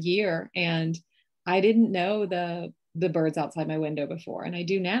over a year, and I didn't know the birds outside my window before, and I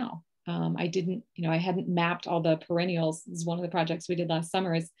do now. I hadn't mapped all the perennials. This is one of the projects we did last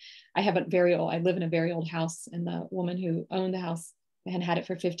summer. I live in a very old house, and the woman who owned the house and had it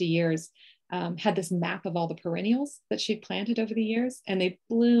for 50 years had this map of all the perennials that she'd planted over the years, and they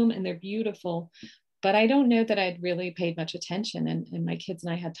bloom and they're beautiful. But I don't know that I'd really paid much attention, and my kids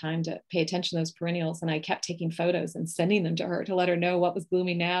and I had time to pay attention to those perennials, and I kept taking photos and sending them to her to let her know what was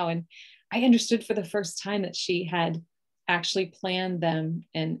blooming now. And I understood for the first time that she had actually planned them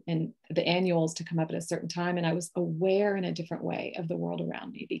and the annuals to come up at a certain time. And I was aware in a different way of the world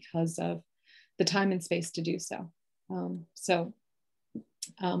around me because of the time and space to do so. I'm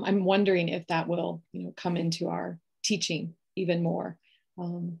wondering if that will, come into our teaching even more.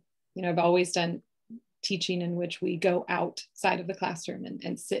 I've always done teaching in which we go outside of the classroom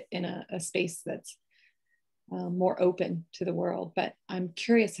and sit in a space that's more open to the world. But I'm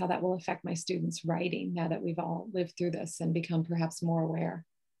curious how that will affect my students' writing now that we've all lived through this and become perhaps more aware.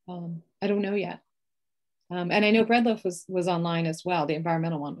 I don't know yet. And I know Breadloaf was online as well. The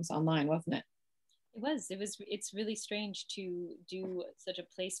environmental one was online, wasn't it? It was. It's really strange to do such a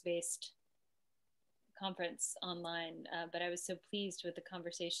place-based conference online, but I was so pleased with the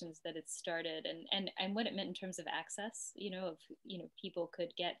conversations that it started and what it meant in terms of access. People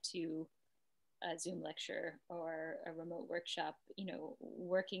could get to a Zoom lecture or a remote workshop.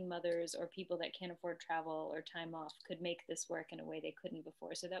 Working mothers or people that can't afford travel or time off could make this work in a way they couldn't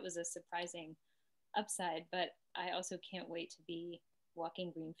before. So that was a surprising upside. But I also can't wait to be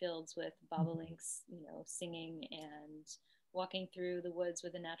walking green fields with bobolinks, singing, and walking through the woods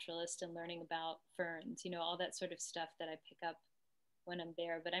with a naturalist and learning about ferns, all that sort of stuff that I pick up when I'm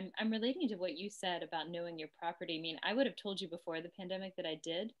there. But I'm relating to what you said about knowing your property. I mean, I would have told you before the pandemic that I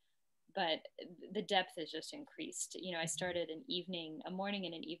did, but the depth has just increased. I started a morning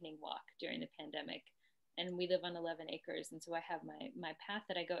and an evening walk during the pandemic, and we live on 11 acres. And so I have my path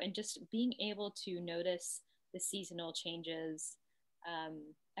that I go, and just being able to notice the seasonal changes.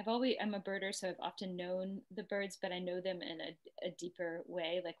 I'm a birder, so I've often known the birds, but I know them in a deeper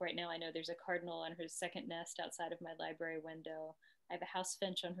way. Like right now, I know there's a cardinal on her second nest outside of my library window. I have a house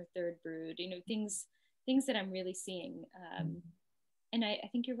finch on her third brood. Things that I'm really seeing. And I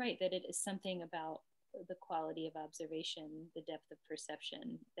think you're right that it is something about the quality of observation, the depth of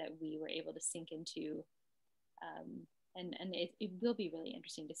perception that we were able to sink into. And it will be really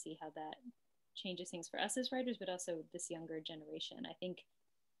interesting to see how that changes things for us as writers, but also this younger generation. I think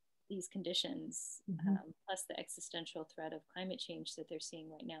these conditions, plus the existential threat of climate change that they're seeing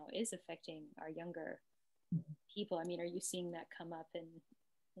right now, is affecting our younger people. I mean, are you seeing that come up in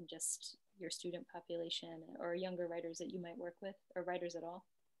just your student population or younger writers that you might work with, or writers at all?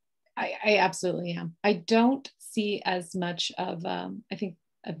 I absolutely am. I don't see as much of, I think,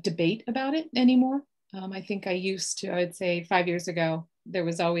 a debate about it anymore. I think I would say 5 years ago, there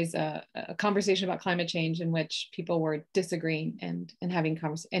was always a conversation about climate change in which people were disagreeing and having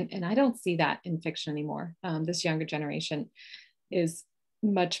conversations. And I don't see that in fiction anymore. This younger generation is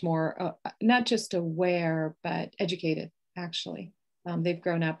much more, not just aware, but educated, actually. They've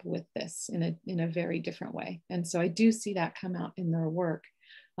grown up with this in a very different way. And so I do see that come out in their work.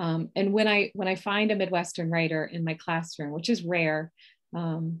 And when I find a Midwestern writer in my classroom, which is rare,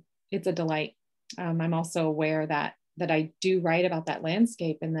 it's a delight. I'm also aware that I do write about that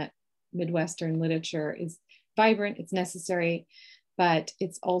landscape, and that Midwestern literature is vibrant, it's necessary, but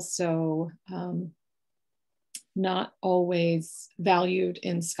it's also not always valued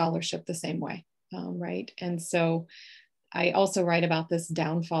in scholarship the same way, right? And so I also write about this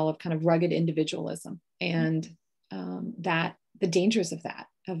downfall of kind of rugged individualism and that the dangers of that,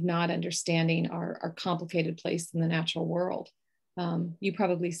 of not understanding our complicated place in the natural world. You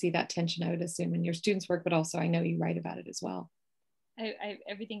probably see that tension, I would assume, in your students' work, but also I know you write about it as well.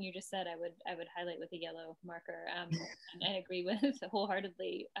 Everything you just said, I would highlight with a yellow marker, and I agree with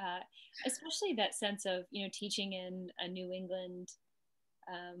wholeheartedly. Especially that sense of teaching in a New England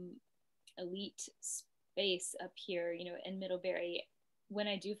elite space up here, in Middlebury. When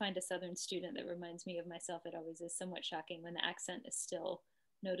I do find a Southern student that reminds me of myself, it always is somewhat shocking when the accent is still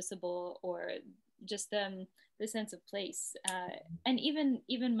noticeable, or just the sense of place. And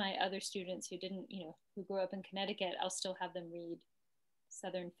even my other students who didn't, who grew up in Connecticut, I'll still have them read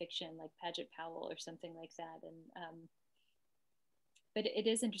Southern fiction like Paget Powell or something like that. And but it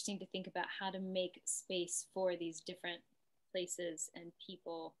is interesting to think about how to make space for these different places and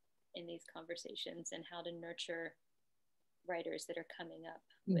people in these conversations, and how to nurture writers that are coming up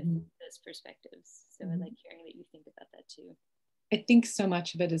with those perspectives. So I like hearing that you think about that too. I think so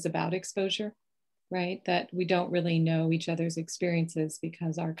much of it is about exposure, right? That we don't really know each other's experiences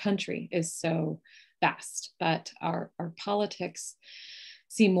because our country is so vast, but our politics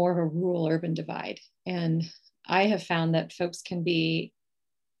see more of a rural urban divide. And I have found that folks can be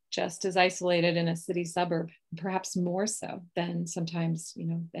just as isolated in a city suburb, perhaps more so than sometimes,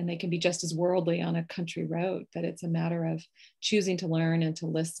 and they can be just as worldly on a country road, that it's a matter of choosing to learn and to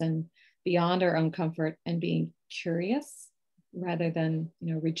listen beyond our own comfort and being curious rather than,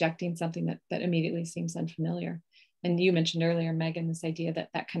 rejecting something that immediately seems unfamiliar. And you mentioned earlier, Megan, this idea that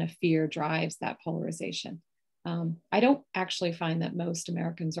that kind of fear drives that polarization. I don't actually find that most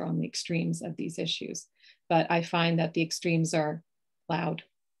Americans are on the extremes of these issues, but I find that the extremes are loud.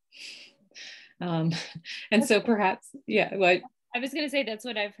 And so perhaps, yeah, what I was going to say, that's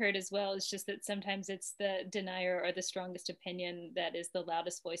what I've heard as well. It's just that sometimes it's the denier or the strongest opinion that is the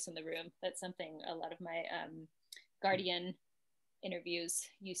loudest voice in the room. That's something a lot of my Guardian interviews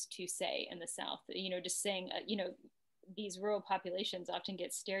used to say in the South, just saying, these rural populations often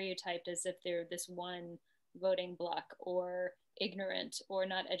get stereotyped as if they're this one voting bloc, or ignorant or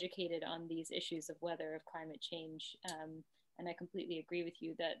not educated on these issues of weather, of climate change. And I completely agree with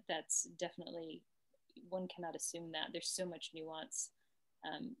you that that's definitely, one cannot assume that. There's so much nuance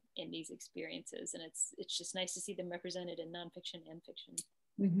in these experiences, and it's just nice to see them represented in nonfiction and fiction.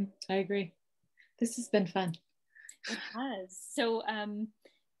 I agree. This has been fun. It has. So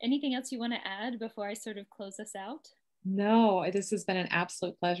anything else you want to add before I sort of close us out? No, this has been an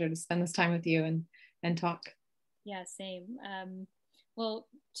absolute pleasure to spend this time with you and talk. Yeah, same. Well,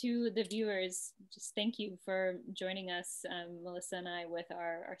 to the viewers, just thank you for joining us, Melissa and I, with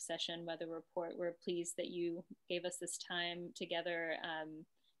our session Weather Report. We're pleased that you gave us this time together,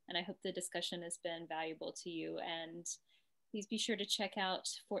 and I hope the discussion has been valuable to you. And please be sure to check out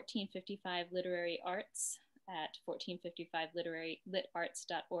 1455 Literary Arts at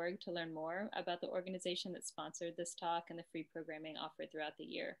 1455litarts.org to learn more about the organization that sponsored this talk and the free programming offered throughout the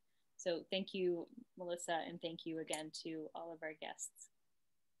year. So thank you, Melissa, and thank you again to all of our guests.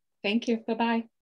 Thank you. Bye-bye.